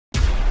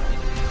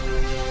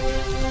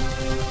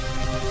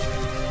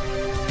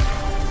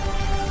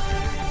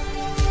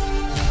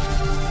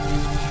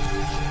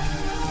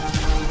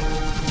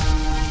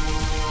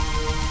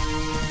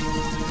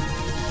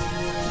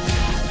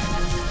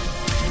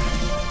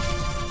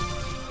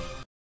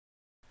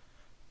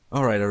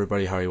Alright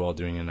everybody, how are you all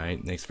doing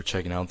tonight? Thanks for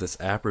checking out this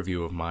app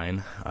review of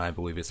mine. I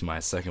believe it's my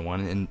second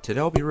one, and today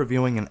I'll be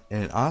reviewing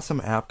an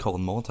awesome app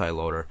called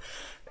Multiloader,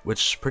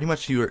 which pretty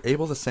much you are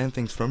able to send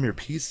things from your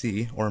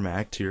PC or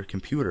Mac to your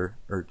computer,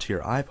 or to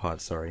your iPod,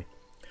 sorry.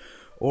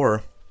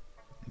 Or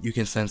you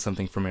can send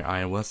something from your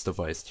iOS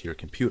device to your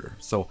computer.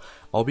 So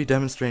I'll be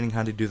demonstrating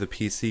how to do the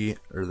PC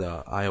or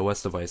the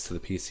iOS device to the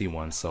PC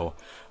one, so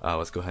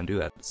let's go ahead and do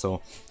that.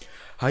 So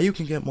how you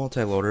can get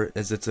Multiloader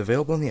is it's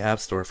available in the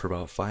App Store for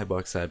about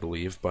 $5, I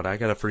believe, but I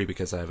got it free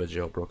because I have a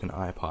jailbroken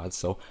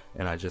iPod,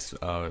 and I just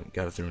got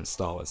it through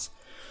Installers.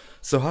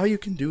 So how you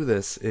can do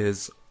this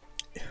is,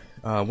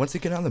 once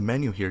you get on the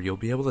menu here, you'll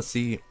be able to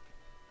see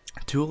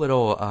two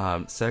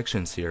little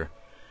sections here.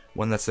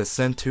 One that says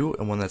Send To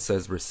and one that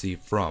says Receive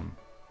From.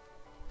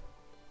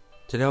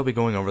 Today I'll be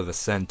going over the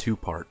Send To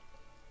part.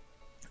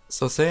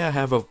 So say I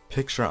have a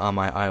picture on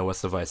my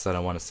iOS device that I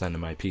want to send to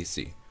my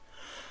PC.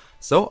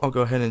 So I'll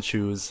go ahead and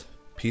choose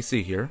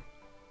PC here.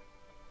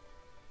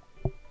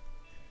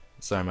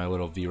 Sorry, my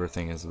little viewer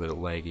thing is a bit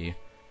laggy.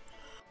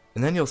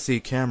 And then you'll see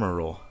camera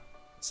roll.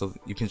 So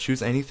you can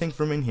choose anything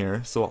from in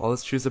here. So I'll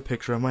just choose a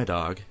picture of my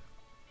dog.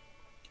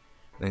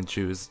 Then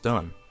choose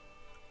Done.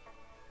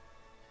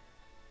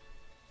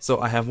 So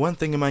I have one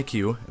thing in my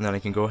queue, and then I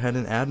can go ahead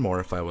and add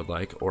more if I would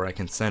like, or I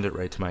can send it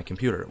right to my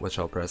computer, which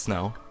I'll press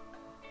now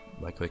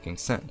by clicking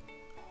Send.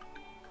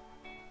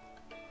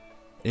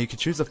 And you can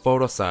choose a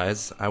photo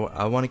size.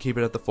 I want to keep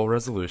it at the full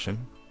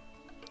resolution.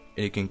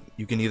 And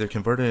you can either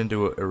convert it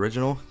into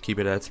original, keep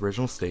it at its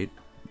original state,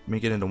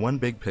 make it into one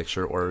big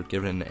picture, or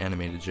give it an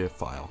animated GIF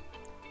file.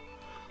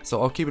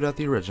 So I'll keep it at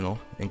the original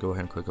and go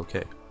ahead and click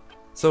OK.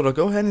 So it'll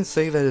go ahead and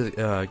say that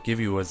it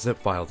give you a zip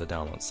file to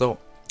download. So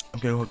I'm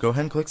going to go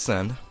ahead and click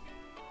Send. And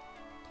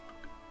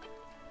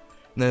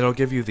then it'll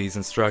give you these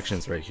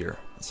instructions right here.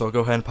 So I'll go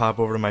ahead and pop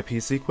over to my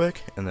PC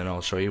quick, and then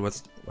I'll show you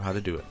how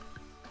to do it.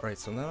 Alright,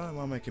 so now I'm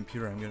on my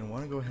computer, I'm going to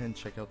want to go ahead and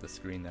check out the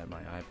screen that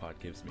my iPod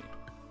gives me.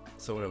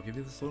 So it'll give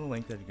you this little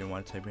link that you're going to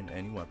want to type in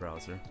any web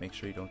browser. Make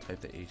sure you don't type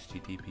the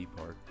HTTP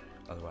part,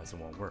 otherwise it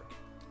won't work.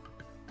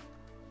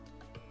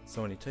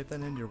 So when you type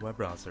that into your web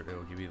browser,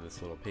 it'll give you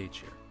this little page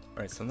here.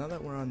 Alright, so now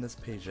that we're on this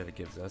page that it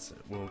gives us,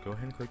 we'll go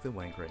ahead and click the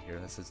link right here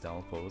that says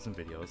download photos and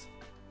videos.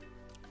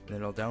 And then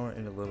it'll download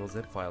in a little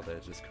zip file that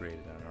it just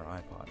created on our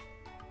iPod.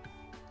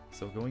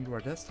 So going to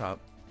our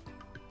desktop,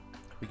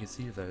 we can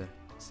see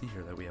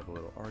here that we have a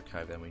little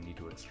archive that we need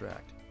to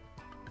extract.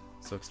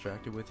 So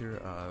extract it with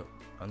your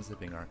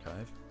unzipping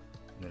archive,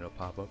 and it'll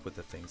pop up with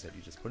the things that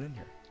you just put in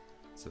here.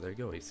 So there you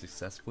go, you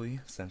successfully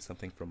sent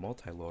something from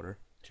Multiloader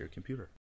to your computer.